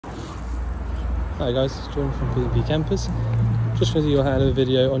Hi guys, it's John from P&P Campers. Just going to do your handover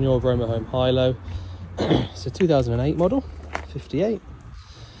video on your Romahome Hylo. It's a 2008 model, 58.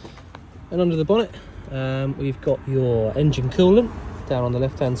 And under the bonnet, we've got your engine coolant down on the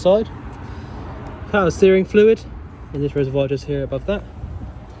left hand side. Power steering fluid in this reservoir just here above that.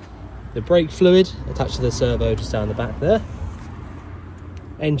 The brake fluid attached to the servo just down the back there.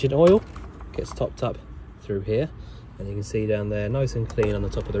 Engine oil gets topped up through here. And you can see down there, nice and clean on the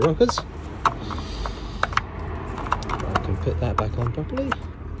top of the rockers. I can put that back on properly.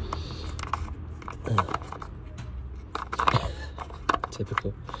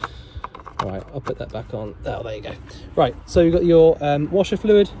 Typical. Right, I'll put that back on. Oh, there you go. Right, so you've got your washer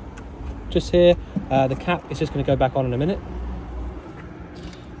fluid just here. The cap is just going to go back on in a minute.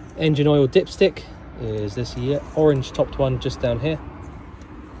 Engine oil dipstick is this year, orange topped one just down here.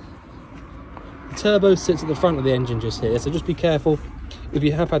 The turbo sits at the front of the engine just here, so just be careful if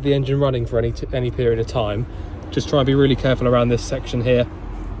you have had the engine running for any period of time. Just try and be really careful around this section here.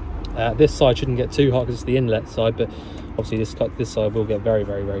 This side shouldn't get too hot because it's the inlet side, but obviously this side will get very,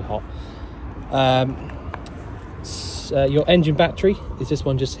 very, very hot. Your engine battery is this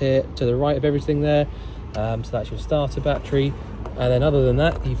one just here to the right of everything there. So that's your starter battery. And then other than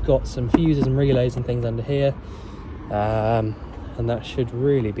that, you've got some fuses and relays and things under here. And that should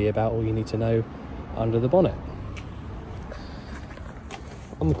really be about all you need to know under the bonnet.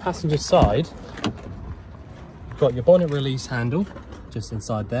 On the passenger side, you've got your bonnet release handle just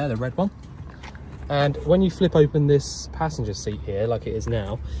inside there, the red one. And when you flip open this passenger seat here, like it is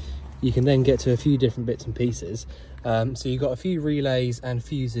now, you can then get to a few different bits and pieces. So you've got a few relays and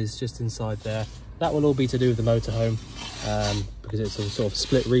fuses just inside there. That will all be to do with the motorhome, because it's all sort of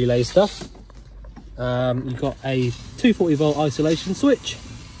split relay stuff. You've got a 240 volt isolation switch,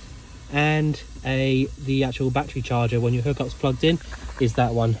 and the actual battery charger when your hookup's plugged in is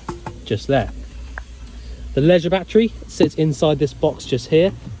that one just there. The leisure battery sits inside this box just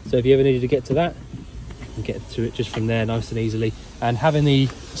here, so if you ever needed to get to that, you can get to it just from there nice and easily. And having the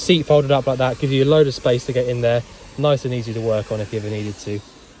seat folded up like that gives you a load of space to get in there, nice and easy to work on if you ever needed to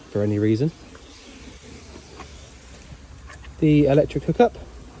for any reason. The electric hookup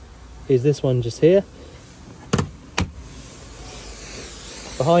is this one just here.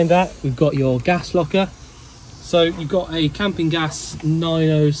 Behind that, we've got your gas locker. So you've got a camping gas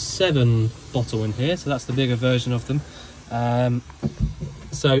 907 bottle in here, so that's the bigger version of them.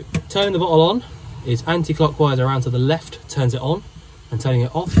 So turning the bottle on is anti-clockwise around to the left, turns it on, and turning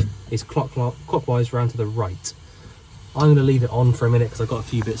it off is clockwise around to the right. I'm going to leave it on for a minute because I've got a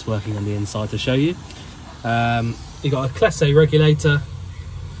few bits working on the inside to show you. You've got a Class A regulator,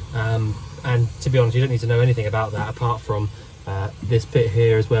 and to be honest, you don't need to know anything about that apart from this bit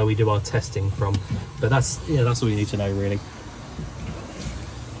here is where we do our testing from. But that's all you need to know really.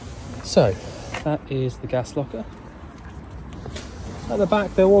 So that is the gas locker. At the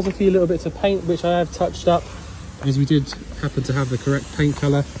back there was a few little bits of paint which I have touched up because we did happen to have the correct paint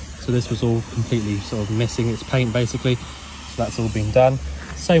colour. So this was all completely sort of missing its paint basically. So that's all been done.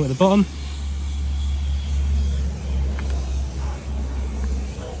 Same at the bottom.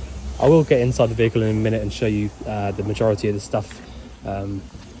 I will get inside the vehicle in a minute and show you the majority of the stuff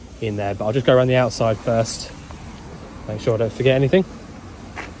in there, but I'll just go around the outside first, make sure I don't forget anything.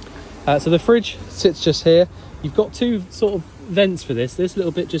 So the fridge sits just here. You've got two sort of vents for this. This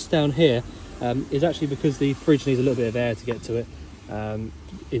little bit just down here is actually because the fridge needs a little bit of air to get to it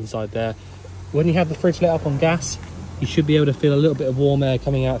inside there. When you have the fridge lit up on gas, you should be able to feel a little bit of warm air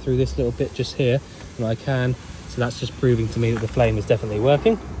coming out through this little bit just here, and I can. So that's just proving to me that the flame is definitely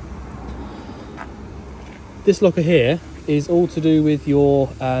working. This locker here is all to do with your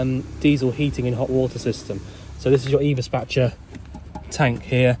diesel heating and hot water system. So this is your Everspatcher tank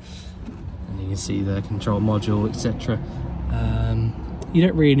here, and you can see the control module, etc. You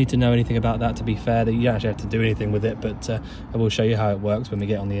don't really need to know anything about that, to be fair. That you don't actually have to do anything with it, but I will show you how it works when we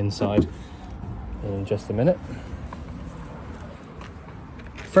get on the inside in just a minute.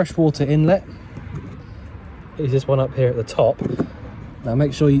 Freshwater inlet is this one up here at the top. Now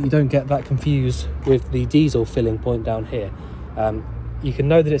make sure you don't get that confused with the diesel filling point down here. You can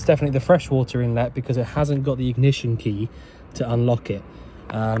know that it's definitely the freshwater inlet because it hasn't got the ignition key to unlock it.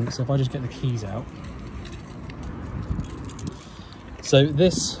 So if I just get the keys out. So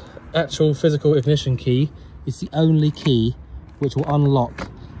this actual physical ignition key is the only key which will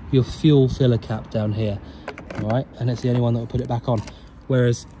unlock your fuel filler cap down here. All right, and it's the only one that will put it back on.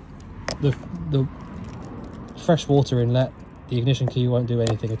 Whereas the freshwater inlet, the ignition key won't do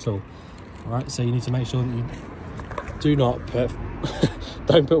anything at all. All right, so you need to make sure that you do not put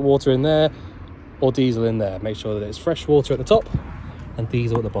don't put water in there or diesel in there. Make sure that it's fresh water at the top and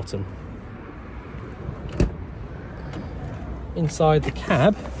diesel at the bottom. inside the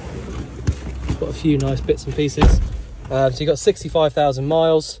cab, got a few nice bits and pieces. So you've got 65,000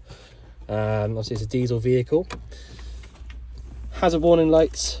 miles. Obviously it's a diesel vehicle. Hazard warning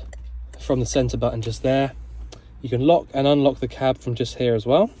lights from the centre button just there. You can lock and unlock the cab from just here as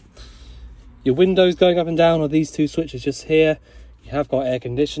well. Your windows going up and down are these two switches just here. You have got air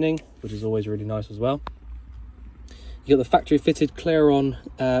conditioning, which is always really nice as well. You got the factory fitted Clairon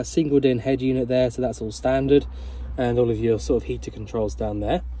singled in head unit there, so that's all standard, and all of your sort of heater controls down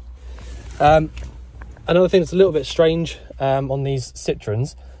there. Another thing that's a little bit strange on these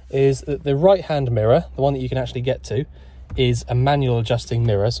Citroens is that the right hand mirror, the one that you can actually get to, is a manual adjusting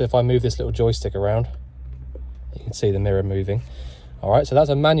mirror. So if I move this little joystick around, you can see the mirror moving. All right, so that's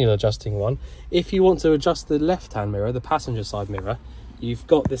a manual adjusting one. If you want to adjust the left hand mirror, the passenger side mirror, you've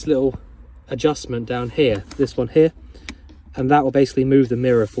got this little adjustment down here, this one here, and that will basically move the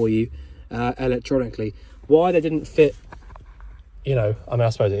mirror for you electronically. Why they didn't fit, you know, I mean, I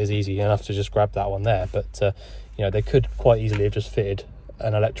suppose it is easy enough to just grab that one there, but you know, they could quite easily have just fitted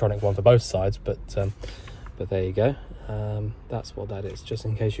an electronic one for both sides, but there you go. That's what that is, just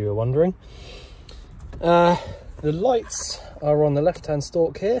in case you were wondering. The lights are on the left hand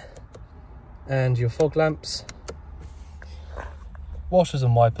stalk here, and your fog lamps, washers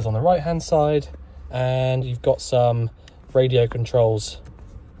and wipers on the right hand side, and you've got some radio controls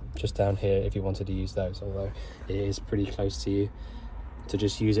just down here if you wanted to use those, although it is pretty close to you to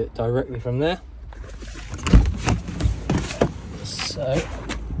just use it directly from there. So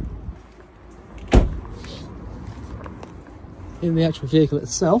in the actual vehicle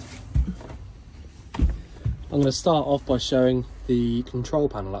itself, I'm going to start off by showing the control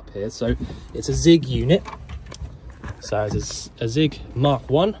panel up here. So it's a Zig unit, so it's a Zig Mark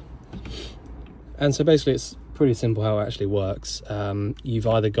 1, and so basically it's pretty simple how it actually works. You've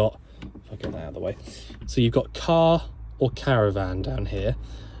either got, if I get that out of the way, so you've got car or caravan down here,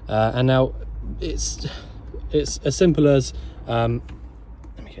 and now it's as simple as let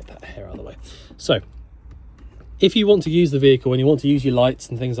me get that hair out of the way. So if you want to use the vehicle and you want to use your lights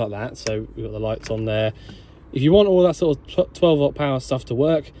and things like that, so we've got the lights on there. If you want all that sort of 12 volt power stuff to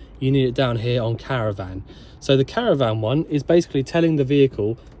work, you need it down here on caravan. So the caravan one is basically telling the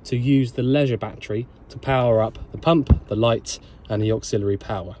vehicle to use the leisure battery to power up the pump, the lights, and the auxiliary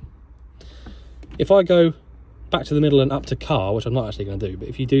power. If I go back to the middle and up to car, which I'm not actually going to do, but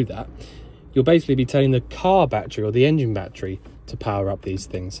if you do that, you'll basically be telling the car battery or the engine battery to power up these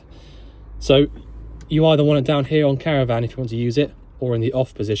things. So you either want it down here on caravan if you want to use it, or in the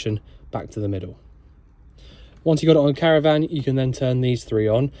off position back to the middle. Once you've got it on caravan, you can then turn these three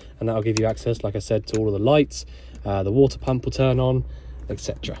on, and that'll give you access, like I said, to all of the lights. The water pump will turn on,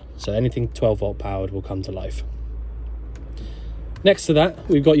 etc. So anything 12 volt powered will come to life. Next to that,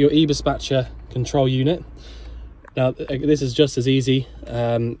 we've got your e-dispatcher control unit. Now this is just as easy.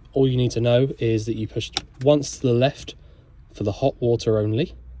 All you need to know is that you push once to the left for the hot water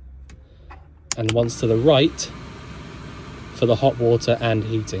only, and once to the right for the hot water and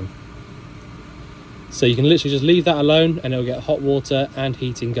heating. So you can literally just leave that alone and it'll get hot water and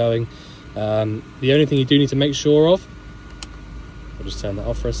heating going. The only thing you do need to make sure of, I'll just turn that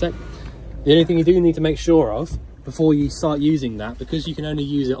off for a sec. The only thing you do need to make sure of before you start using that, because you can only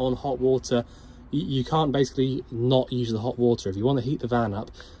use it on hot water, you can't basically not use the hot water. If you want to heat the van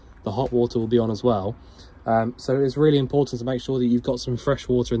up, the hot water will be on as well. So it's really important to make sure that you've got some fresh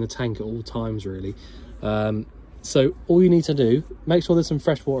water in the tank at all times, really. So all you need to do, make sure there's some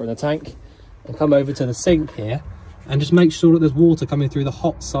fresh water in the tank, and come over to the sink here and just make sure that there's water coming through the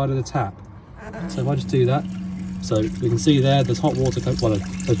hot side of the tap. So if I just do that, so we can see there's hot water, there's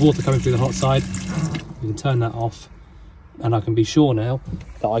water coming through the hot side. You can turn that off, and I can be sure now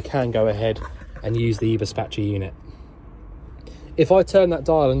that I can go ahead and use the e-dispatcher unit. If I turn that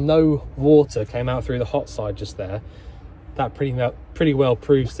dial and no water came out through the hot side just there, that pretty well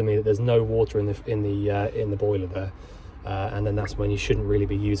proves to me that there's no water in the boiler there, and then that's when you shouldn't really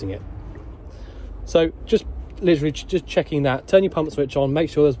be using it. So just literally just checking that, turn your pump switch on, make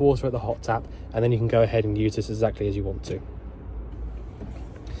sure there's water at the hot tap, and then you can go ahead and use this exactly as you want to.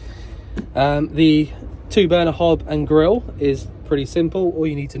 The 2-burner hob and grill is pretty simple. All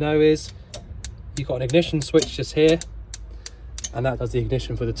you need to know is you've got an ignition switch just here, and that does the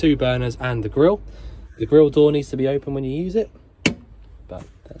ignition for the 2 burners and the grill. The grill door needs to be open when you use it, but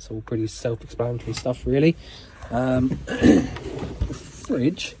that's all pretty self-explanatory stuff, really. The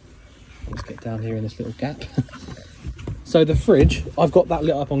fridge, let's get down here in this little gap. So the fridge, I've got that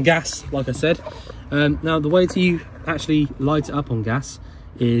lit up on gas, like I said. Now the way to actually light it up on gas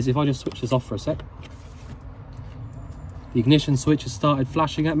is if I just switch this off for a sec. The ignition switch has started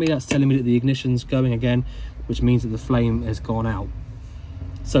flashing at me. That's telling me that the ignition's going again, which means that the flame has gone out.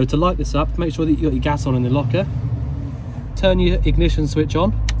 So to light this up, make sure that you've got your gas on in the locker, turn your ignition switch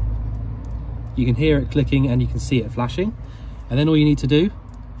on, you can hear it clicking and you can see it flashing, and then all you need to do,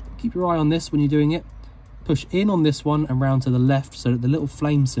 keep your eye on this when you're doing it, push in on this one and round to the left so that the little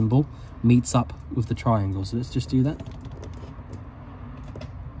flame symbol meets up with the triangle. So let's just do that.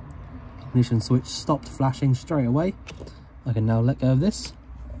 Ignition switch stopped flashing straight away. I can now let go of this.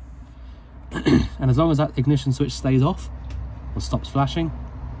 And as long as that ignition switch stays off or stops flashing,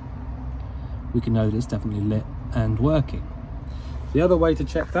 we can know that it's definitely lit and working. The other way to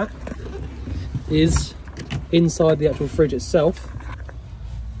check that is inside the actual fridge itself.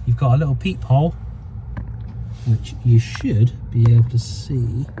 You've got a little peephole which you should be able to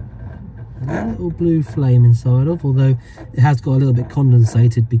see a little blue flame inside of, although it has got a little bit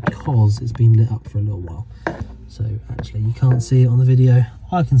condensated because it's been lit up for a little while. So actually you can't see it on the video.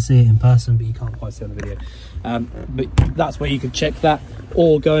 I can see it in person, but you can't quite see it on the video. But that's where you can check that,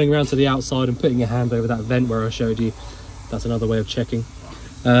 or going around to the outside and putting your hand over that vent where I showed you. That's another way of checking.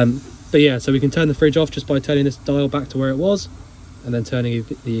 But yeah, so we can turn the fridge off just by turning this dial back to where it was and then turning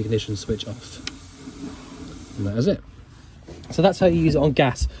the ignition switch off. And that is it. So that's how you use it on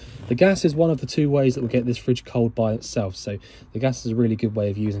gas. The gas is one of the two ways that will get this fridge cold by itself. So the gas is a really good way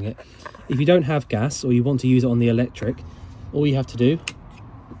of using it. If you don't have gas or you want to use it on the electric, all you have to do,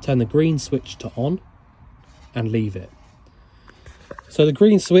 turn the green switch to on and leave it. So the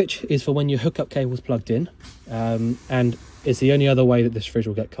green switch is for when your hookup cable's plugged in, and it's the only other way that this fridge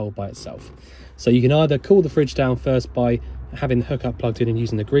will get cold by itself. So you can either cool the fridge down first by having the hookup plugged in and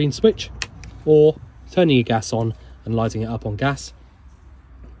using the green switch, or turning your gas on and lighting it up on gas.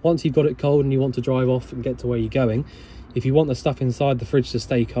 Once you've got it cold and you want to drive off and get to where you're going, if you want the stuff inside the fridge to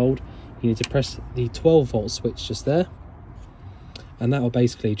stay cold, you need to press the 12-volt switch just there, and that will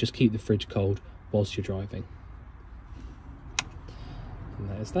basically just keep the fridge cold whilst you're driving. And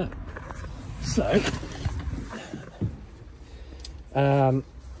that is that. So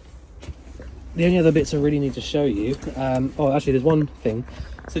the only other bits I really need to show you, oh actually there's one thing.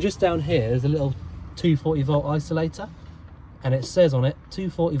 So just down here there's a little 240-volt isolator, and it says on it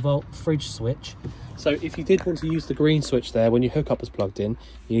 240-volt fridge switch. So if you did want to use the green switch there when your hookup is plugged in,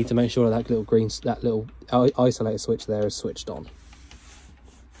 you need to make sure that that little isolator switch there is switched on.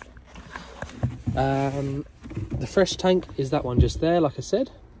 The fresh tank is that one just there, like I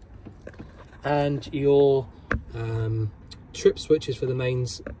said, and your trip switches for the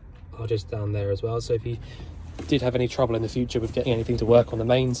mains are just down there as well. So if you did have any trouble in the future with getting anything to work on the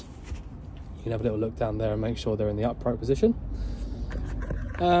mains, you can have a little look down there and make sure they're in the upright position.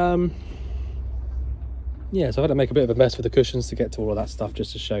 Yeah, so I've had to make a bit of a mess with the cushions to get to all of that stuff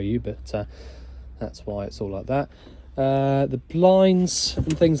just to show you, but that's why it's all like that. The blinds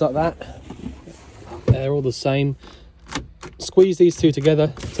and things like that, they're all the same. Squeeze these two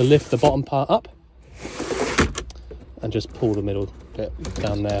together to lift the bottom part up, and just pull the middle bit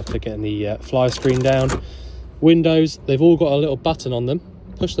down there for getting the fly screen down. Windows, they've all got a little button on them.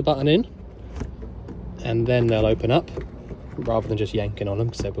 Push the button in and then they'll open up, rather than just yanking on them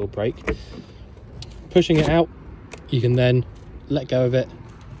because they will break. Pushing it out, you can then let go of it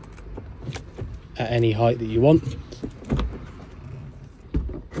at any height that you want.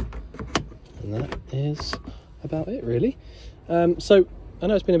 And that is about it really. So I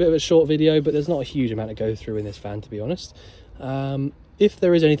know it's been a bit of a short video, but there's not a huge amount to go through in this van, to be honest. If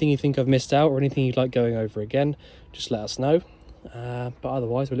there is anything you think I've missed out or anything you'd like going over again, just let us know. But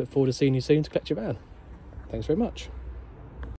otherwise, we look forward to seeing you soon to collect your van. Thanks very much.